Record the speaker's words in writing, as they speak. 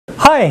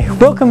Hi,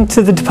 welcome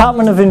to the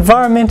Department of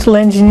Environmental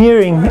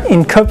Engineering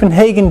in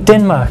Copenhagen,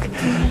 Denmark.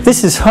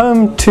 This is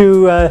home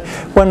to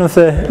one of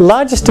the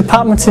largest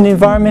departments in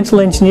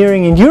environmental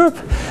engineering in Europe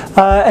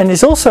and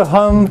is also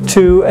home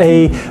to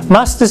a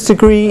master's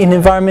degree in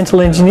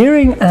environmental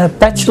engineering and a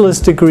bachelor's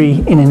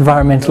degree in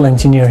environmental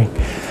engineering.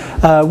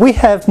 We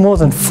have more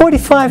than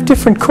 45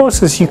 different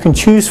courses you can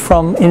choose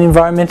from in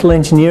environmental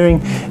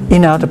engineering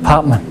in our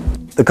department.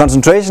 The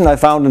concentration I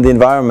found in the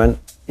environment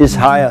is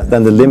higher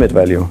than the limit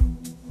value.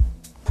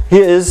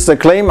 Here is the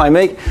claim I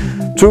make: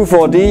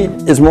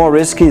 2,4-D is more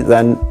risky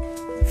than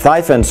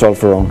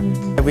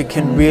thiophensulfuron. We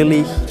can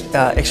really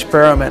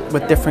experiment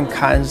with different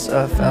kinds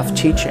of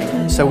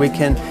teaching. So we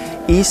can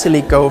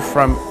easily go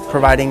from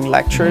providing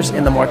lectures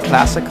in the more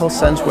classical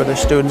sense, where the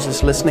students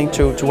is listening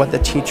to what the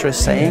teacher is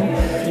saying,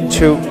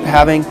 to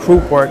having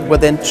group work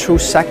within 2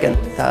 seconds.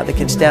 They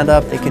can stand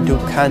up, they can do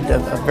kind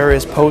of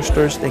various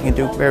posters, they can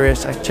do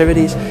various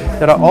activities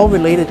that are all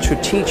related to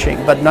teaching,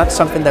 but not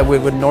something that we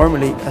would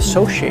normally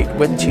associate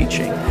with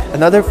teaching.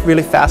 Another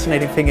really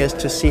fascinating thing is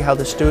to see how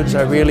the students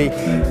are really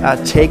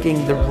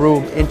taking the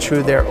room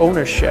into their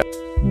ownership.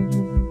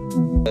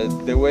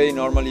 The way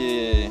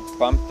normally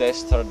pump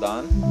tests are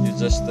done, you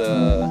just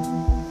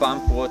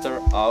pump water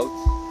out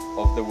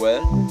of the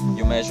well,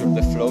 you measure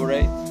the flow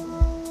rate,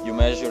 you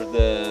measure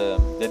the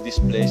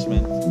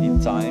displacement in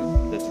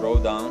time, the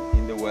drawdown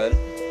in the well,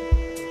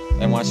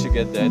 and once you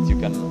get that, you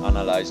can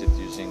analyze it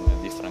using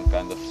a different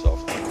kind of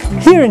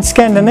software. Here in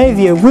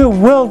Scandinavia, we're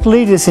world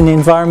leaders in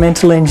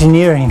environmental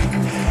engineering.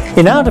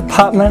 In our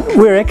department,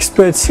 we're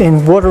experts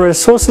in water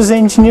resources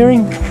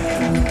engineering,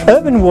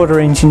 urban water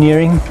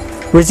engineering,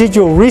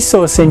 residual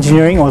resource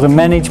engineering, or the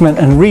management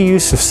and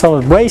reuse of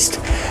solid waste,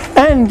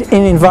 and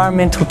in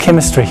environmental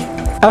chemistry.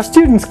 Our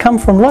students come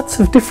from lots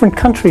of different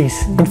countries.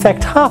 In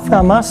fact, half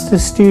our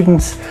master's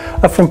students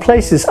are from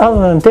places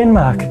other than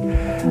Denmark.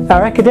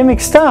 Our academic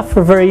staff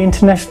are very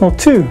international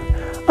too.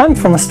 I'm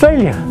from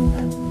Australia.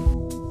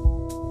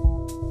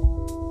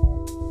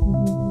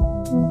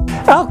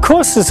 Our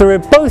courses are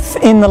both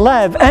in the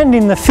lab and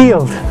in the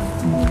field.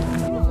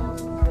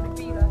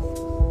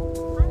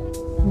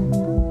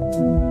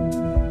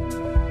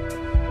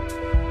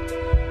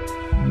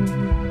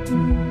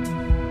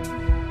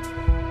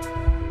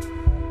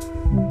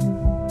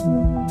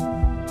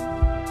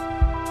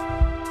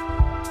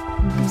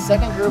 The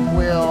second group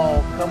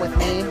will come with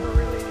me,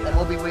 and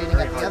we'll be waiting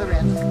at the other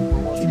end.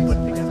 We'll see what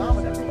the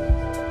pixometer means.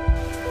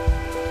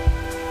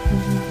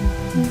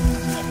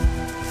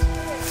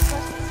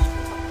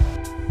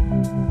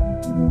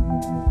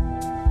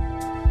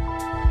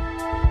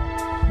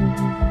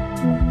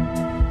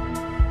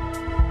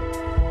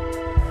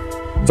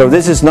 So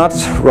this is not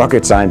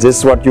rocket science. This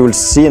is what you will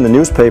see in the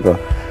newspaper,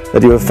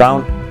 that you have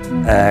found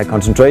a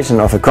concentration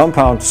of a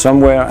compound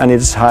somewhere and it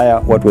is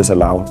higher what was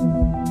allowed.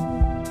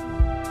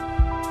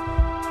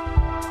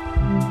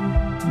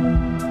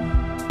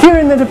 Here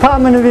in the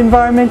Department of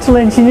Environmental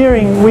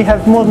Engineering, we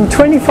have more than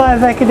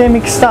 25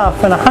 academic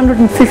staff and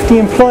 150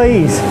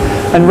 employees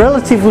and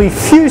relatively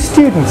few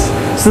students.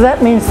 So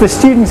that means the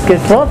students get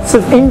lots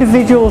of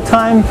individual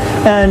time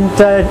and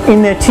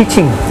in their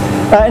teaching.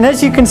 And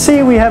as you can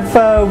see, we have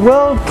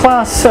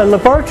world-class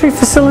laboratory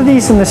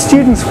facilities, and the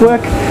students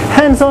work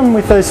hands-on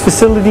with those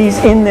facilities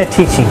in their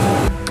teaching.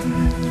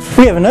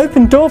 We have an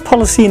open door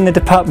policy in the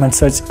department,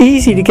 so it's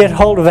easy to get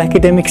hold of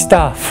academic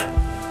staff.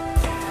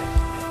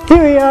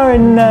 Here we are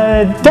in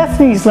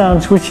Daphne's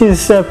Lounge, which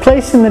is a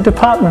place in the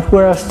department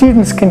where our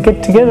students can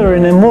get together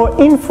in a more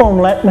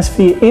informal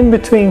atmosphere in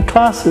between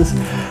classes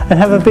and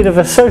have a bit of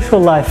a social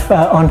life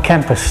on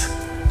campus.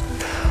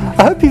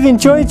 I hope you've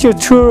enjoyed your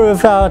tour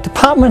of our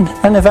department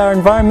and of our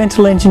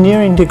environmental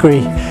engineering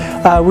degree.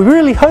 We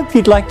really hope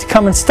you'd like to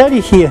come and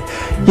study here.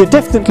 You'll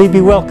definitely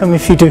be welcome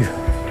if you do.